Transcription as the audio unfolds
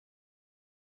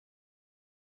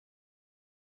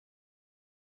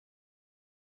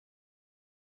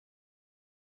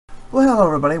Well, hello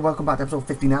everybody, welcome back to episode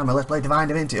 59 of Let's Play Divine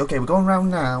Divinity. Okay, we're going around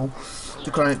now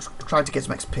to try to get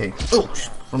some XP. Oh,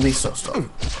 from these sort of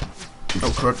stuff.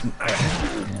 Oh, correct.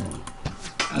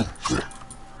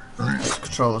 It's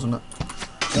control, isn't it?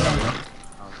 There we go.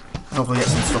 Hopefully get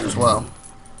some stuff as well.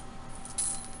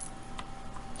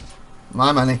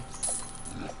 My money.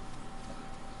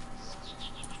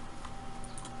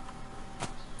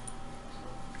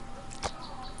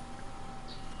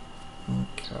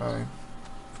 Okay.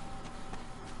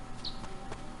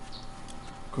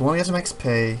 We want to get some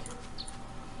XP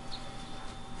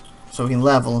so we can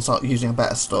level and start using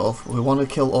better stuff. We want to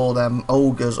kill all them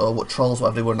ogres or what trolls,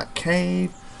 whatever they were in that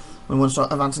cave. We want to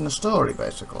start advancing the story,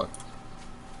 basically.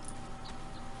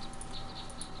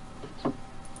 And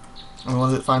we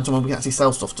want to find someone we can actually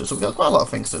sell stuff to. So we've got quite a lot of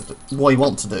things to what we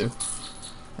want to do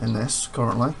in this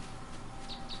currently.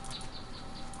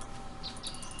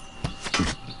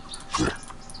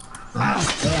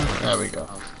 There we go.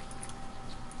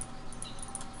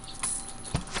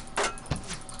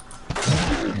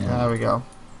 There we go.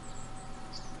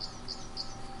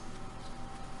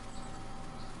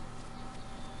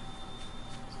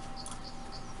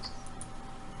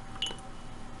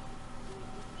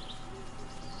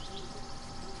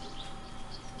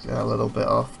 Get a little bit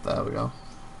off. There we go.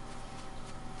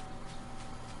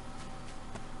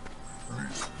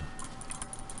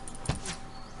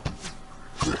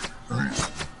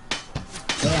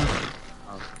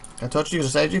 I told you to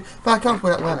save you. Back up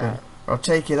with that weapon, or I'll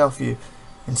take it off you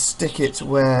and stick it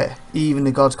where even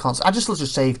the gods can't. I just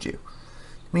saved you. It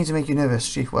means to make you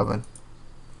nervous, chief weapon.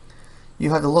 You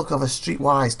have the look of a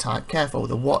streetwise type. Careful,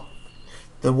 the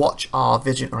watch are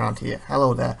vigilant around here.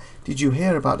 Hello there. Did you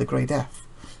hear about the Grey Death?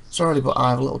 Sorry, but I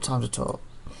have a little time to talk.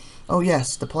 Oh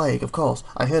yes, the plague, of course.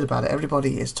 I heard about it.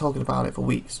 Everybody is talking about it for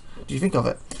weeks. Do you think of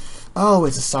it? Oh,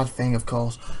 it's a sad thing, of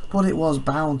course, but it was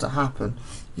bound to happen.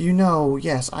 You know,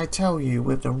 yes, I tell you,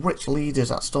 with the rich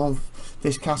leaders at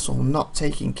Stormfish Castle not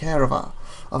taking care of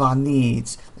our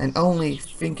needs and only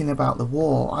thinking about the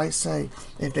war, I say,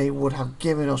 if they would have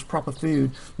given us proper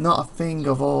food, not a thing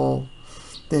of all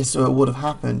this would have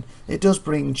happened. It does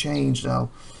bring change, though.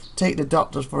 Take the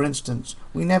doctors, for instance.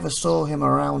 We never saw him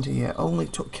around here, only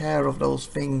took care of those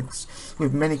things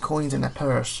with many coins in their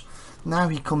purse. Now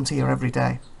he comes here every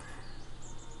day.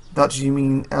 Doctor, you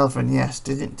mean Elfrin? Yes,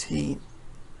 didn't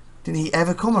he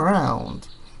ever come around?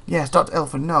 Yes, Dr.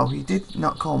 Elfrin, no, he did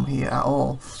not come here at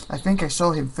all. I think I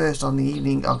saw him first on the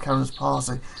evening of Karen's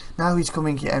party. Now he's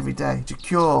coming here every day, to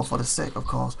cure for the sick, of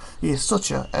course. He is such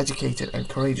an educated and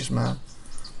courageous man.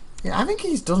 Yeah, I think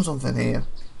he's done something here.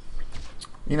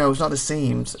 You know, it's not the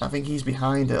seams. I think he's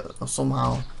behind it, or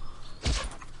somehow.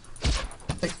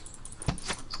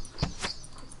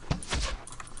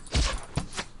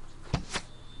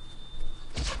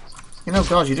 You know,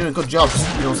 guys, you're doing a good job,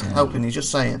 you know, helping. You're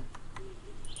just saying.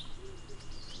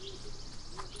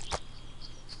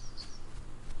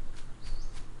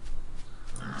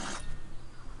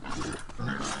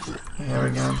 Here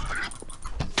we go.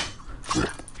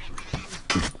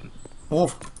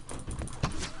 Wolf.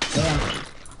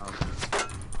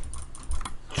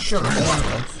 Sugar.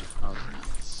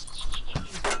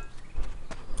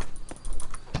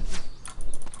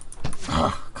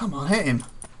 Ah, come on, hit him.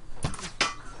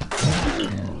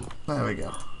 There we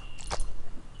go.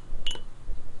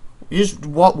 You just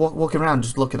walking around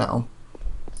just looking at them.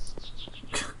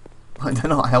 Like they're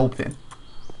not helping.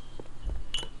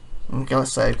 Okay,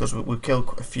 let's save because we've killed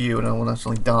quite a few and I don't want to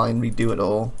actually die and redo it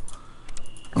all.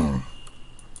 So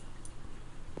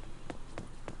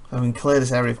we can clear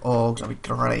this area of orgs, that'd be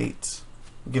great.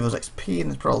 Give us XP in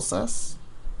this process.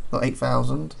 Got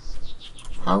 8,000.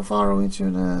 How far are we to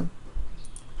now?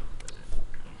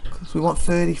 So we want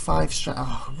 35 strength.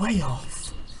 Oh, way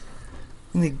off.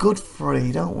 We need good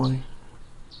 3, don't we?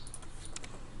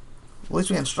 At least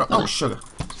we get strong. Oh, sugar.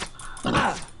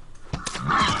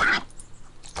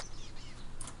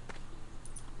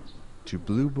 To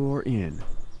Blue Boar Inn,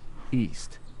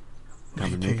 east.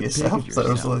 Come and Pick make a yourself, pig of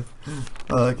yourself. seriously.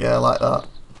 Okay, I like that.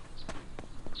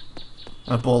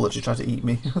 And a ball that you tried to eat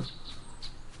me.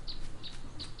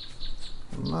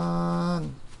 Come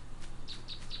on.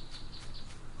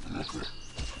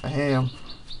 I hear him.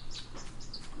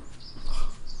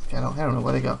 Okay, I don't hear him.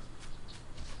 Where'd he go?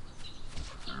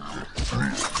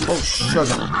 Oh, sugar.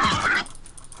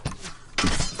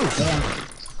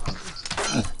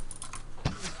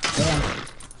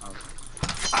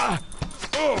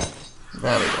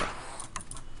 There we go.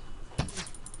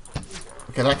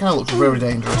 Okay, that kind of looks very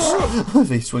dangerous. If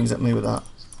he swings at me with that.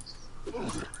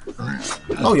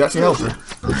 Oh, you actually helped me.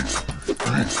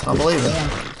 I believe it.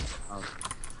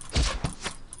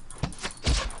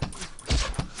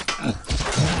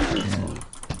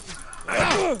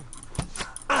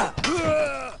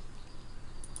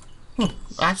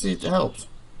 Actually, it helped.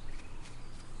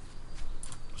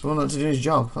 Someone not to do his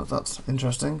job. That's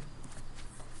interesting.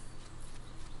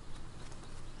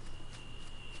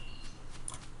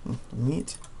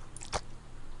 Meat.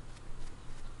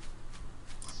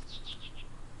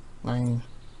 9.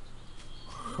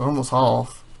 We're almost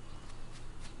half.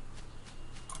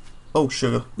 Oh,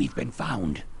 sugar. We've been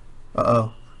found.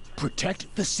 Uh-oh.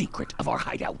 Protect the secret of our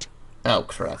hideout. Oh,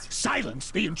 crud.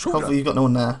 Silence the intruder. Hopefully you've got no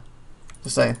one there.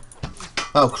 Just saying.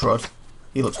 Oh, crud.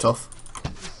 He looks tough.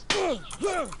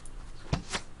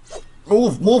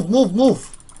 Move, move, move,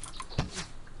 move!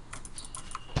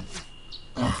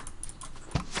 Ah.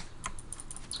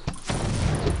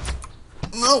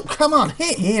 No, come on,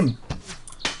 hit him!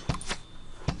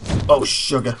 Oh,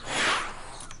 sugar.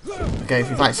 Okay, if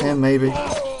he fights him, maybe.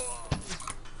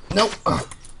 Nope.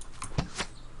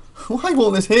 Why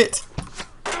won't this hit?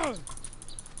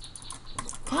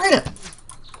 Fire!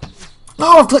 No,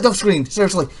 I've clicked off screen.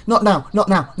 Seriously. Not now. Not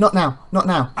now. Not now. Not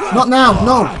now. Not now.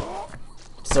 No.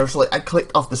 Seriously, I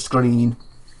clicked off the screen.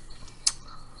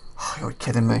 Oh, you're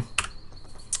kidding me.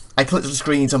 I clicked off the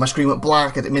screen so my screen went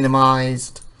black and it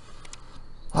minimised.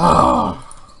 Ah.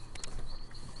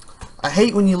 I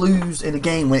hate when you lose in a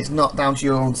game when it's not down to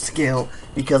your own skill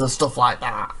because of stuff like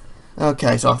that.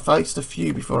 Okay, so I faced a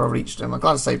few before I reached him. I'm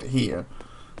glad I saved it here.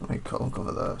 Let me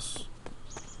uncover this.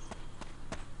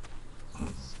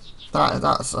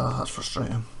 That's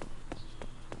frustrating.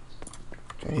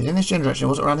 Okay, he's in this general direction. He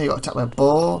wasn't around here. Got attacked by a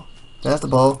ball. There's the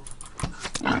ball.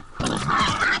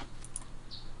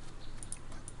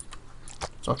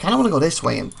 So I kind of want to go this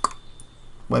way and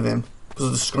with him because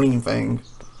of the screen thing.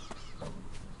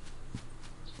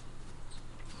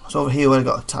 So over here where I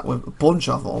got attacked with a bunch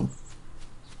of them.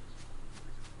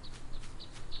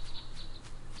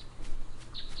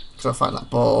 So I find that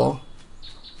ball.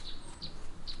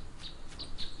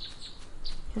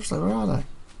 Seriously, where are they?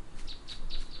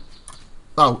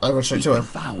 Oh, I went straight to him.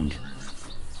 Found.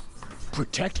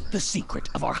 Protect the secret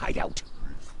of our hideout.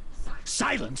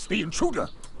 Silence the intruder.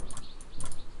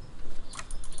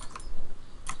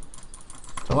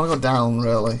 I want to go down,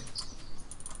 really.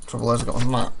 Trouble is, I've got a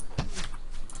map.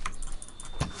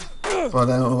 But I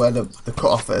don't know where the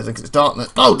cut-off is, because it's darkness.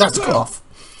 Oh, that's the cut-off!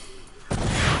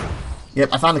 Yep,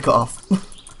 I found the cut-off.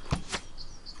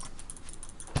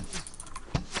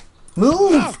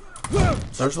 Move!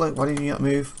 Seriously, why did you not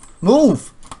move?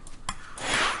 Move!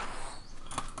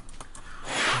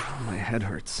 My head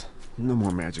hurts. No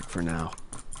more magic for now.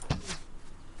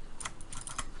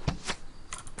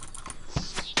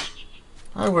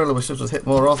 I really wish this was hit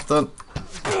more often.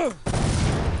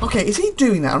 Okay, is he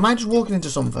doing that, or am I just walking into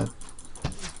something?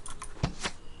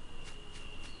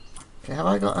 Okay, have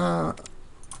I got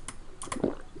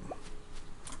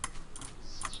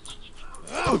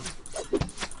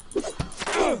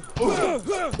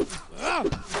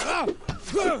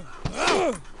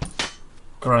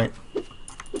Great.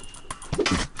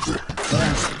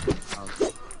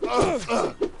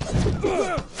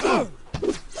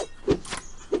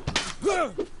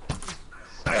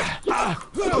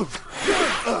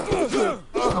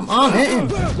 Come on, hit him!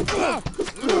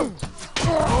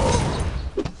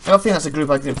 I don't think that's a group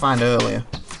I didn't find earlier.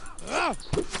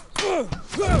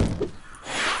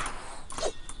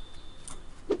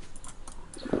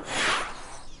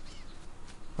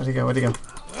 Where'd he go? Where'd he go?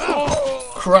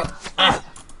 Crap! Ah.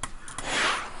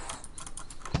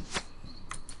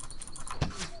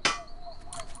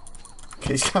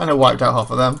 Okay, he's kind of wiped out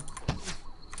half of them.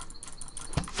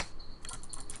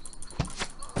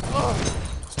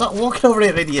 Stop walking over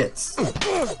here, idiots!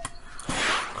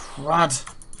 Crud!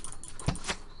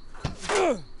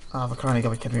 Oh, the crying, you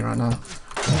gotta be kidding me right now.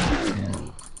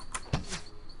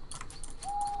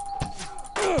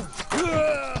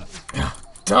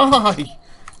 Die!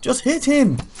 Just hit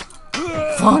him!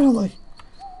 Finally!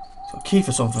 Got a key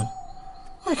for something.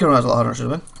 I can realize a lot harder it should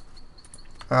have been.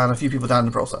 And a few people died in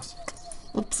the process.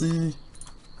 Oopsie.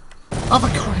 Oh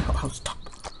my god, oh, stop.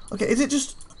 Okay, is it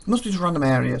just... It must be just random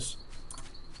areas.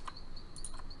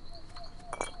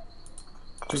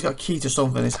 So he's got a key to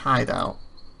something, his hideout.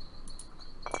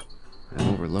 I'm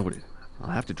overloaded. I'll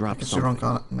have to drop something. Wrong,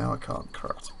 can't I? No, I can't.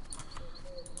 Correct.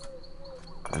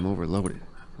 I'm overloaded.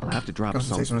 I'll have to drop I'm going to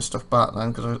something. take some of this stuff back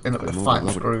then, because I end up with a fight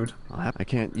and screwed. I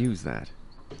can't use that.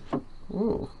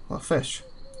 Ooh, a lot of fish.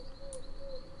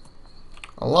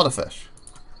 A lot of fish.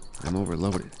 I'm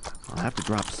overloaded. I'll have to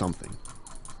drop something.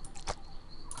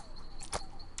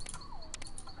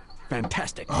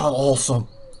 Fantastic. Oh, awesome.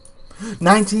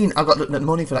 19. I've got the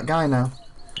money for that guy now.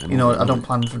 You know, I don't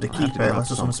plan for the keep it unless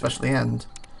there's something special at the end.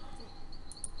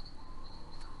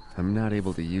 I'm not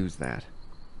able to use that.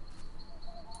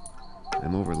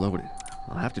 I'm overloaded.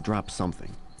 I'll have to drop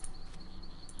something.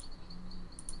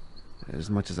 As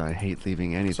much as I hate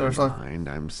leaving anything Seriously? behind,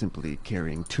 I'm simply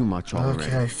carrying too much already.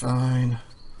 Okay, fine.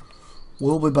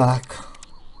 We'll be back.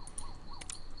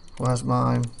 Where's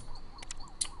mine?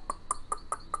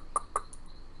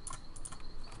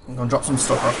 I'm gonna drop some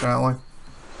stuff off, can't we?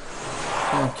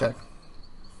 Okay.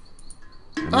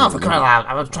 Oh, for crying out loud!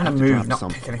 I was trying to move, not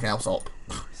pick anything else up.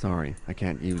 Sorry, I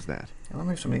can't use that. I'll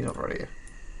move some of these over here.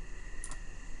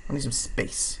 I need some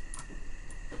space.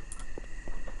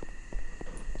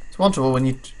 It's wonderful when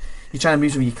you're trying to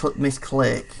move something, you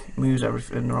misclick, it moves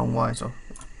everything the wrong way. So,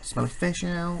 smell a fish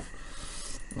out.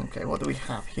 Okay, what do we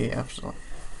have here? So,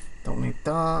 don't need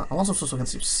that. I want some stuff so I can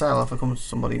sell if I come to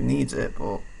somebody who needs it,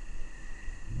 but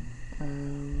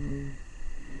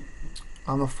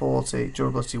armor 40,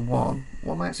 durability 1.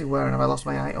 What am I actually wearing? Have I lost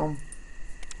my item?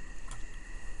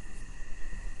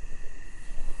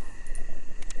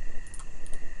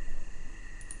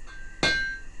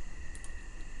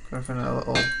 Everything a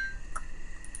little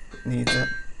needs it.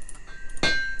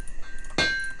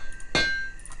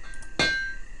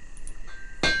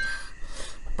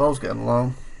 Bow's getting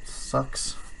low.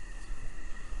 Sucks.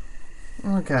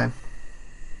 Okay.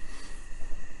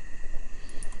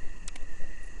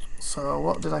 So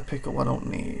what did I pick up I don't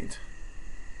need?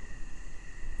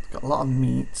 Got a lot of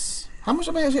meats. How much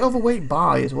am I actually overweight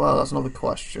by as well? That's another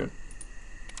question.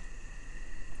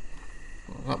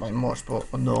 Not by much, but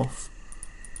enough.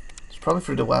 It's probably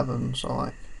through the weapon, so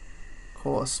like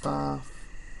quarterstaff.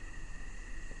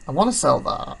 I want to sell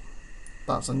that.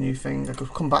 That's a new thing. I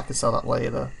could come back and sell that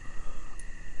later.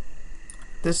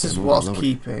 This is what's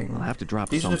keeping. I'll have to drop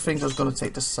These are the things I was going to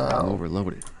take to sell. I'm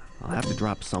overloaded. I'll have to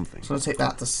drop something. I'm going to take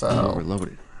that to I'm sell.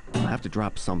 overloaded. I'll have to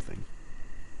drop something.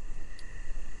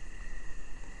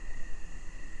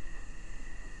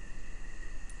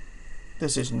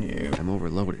 This is new. I'm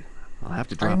overloaded. I'll have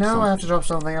to drop I know something. I have to drop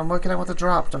something. I'm working out what to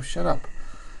drop. Oh, shut up.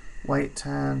 Weight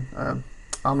 10.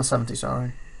 Armor 70,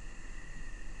 sorry.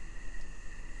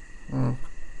 You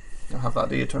don't have that,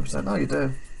 do you? 20%? No, you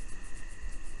do.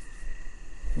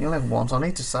 You only have one, so I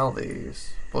need to sell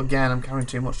these. But again, I'm carrying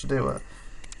too much to do it.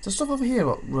 There's stuff over here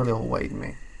what really overweighted me.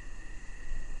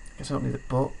 I guess I don't need the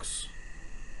books.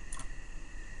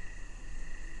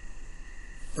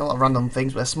 A lot of random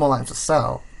things, but they're small items to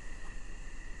sell.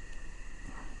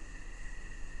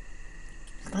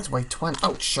 That's weight 20.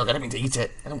 Oh, sugar, I didn't mean to eat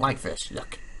it. I don't like fish.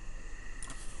 Yuck.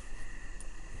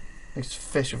 These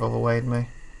fish have overweighed me.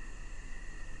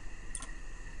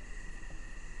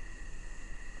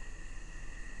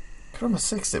 I'm a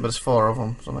 60, but it's 4 of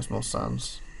them, so it makes more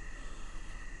sense.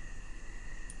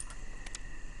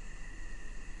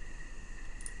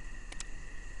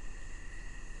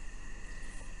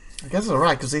 I guess it's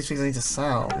alright, because these things I need to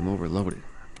sell. I'm overloaded.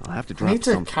 I'll have to drop I need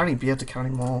to something. be able to carry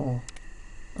more.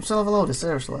 I'm still overloaded,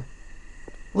 seriously.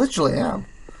 Literally am.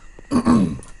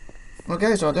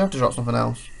 Okay, so I do have to drop something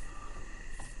else.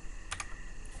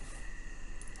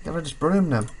 Get rid of this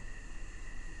broom then.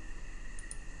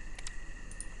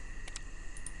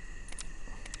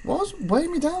 What's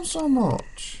weighing me down so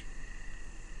much?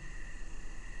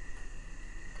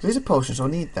 These are potions, so I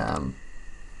need them.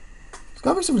 There's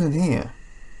gotta be something in here.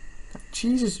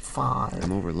 Cheese is 5.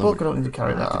 I'm overloaded. Book, I don't need to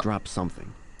carry I'll have that. to drop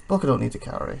something. Book, I don't need to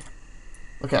carry.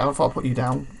 Okay, I thought I'd put you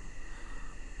down.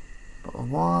 Bottle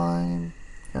of wine.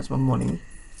 That's my money.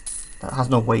 That has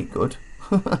no weight, good.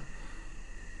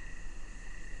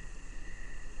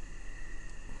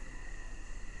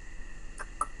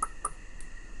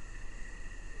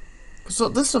 So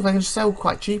this stuff I can sell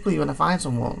quite cheaply when I find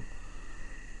someone.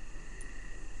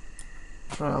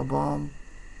 Trail bomb.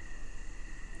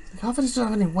 How does it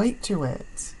not have any weight to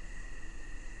it?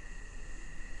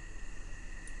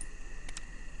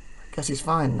 I guess he's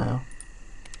fine now.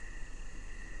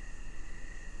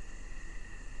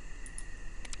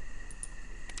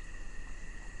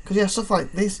 Because yeah, stuff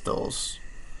like this does.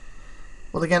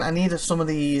 Well, again, I need some of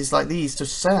these, like these, to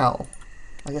sell.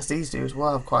 I guess these do as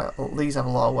well. These have a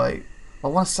lot of weight. I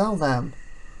want to sell them.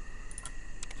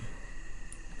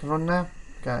 Can I run now?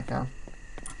 Okay, I can.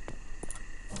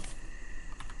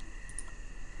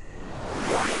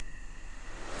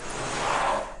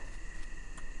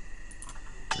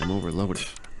 I'm overloaded.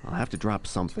 I'll have to drop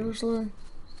something. Seriously?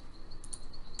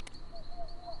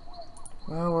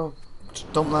 Well, we'll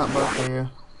just dump that back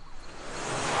here.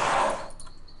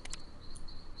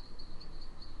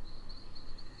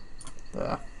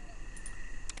 There.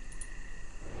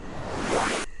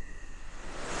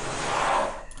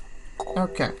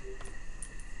 Okay.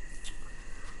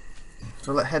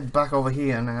 So let's head back over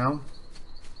here now.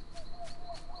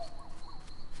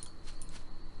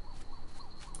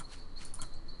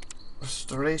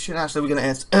 Restoration. Actually, we're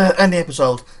going to end the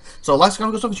episode. So, like, subscribe,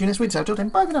 and go talk to you next week. So, until then,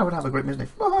 bye for now and have a great Wednesday.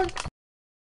 Bye.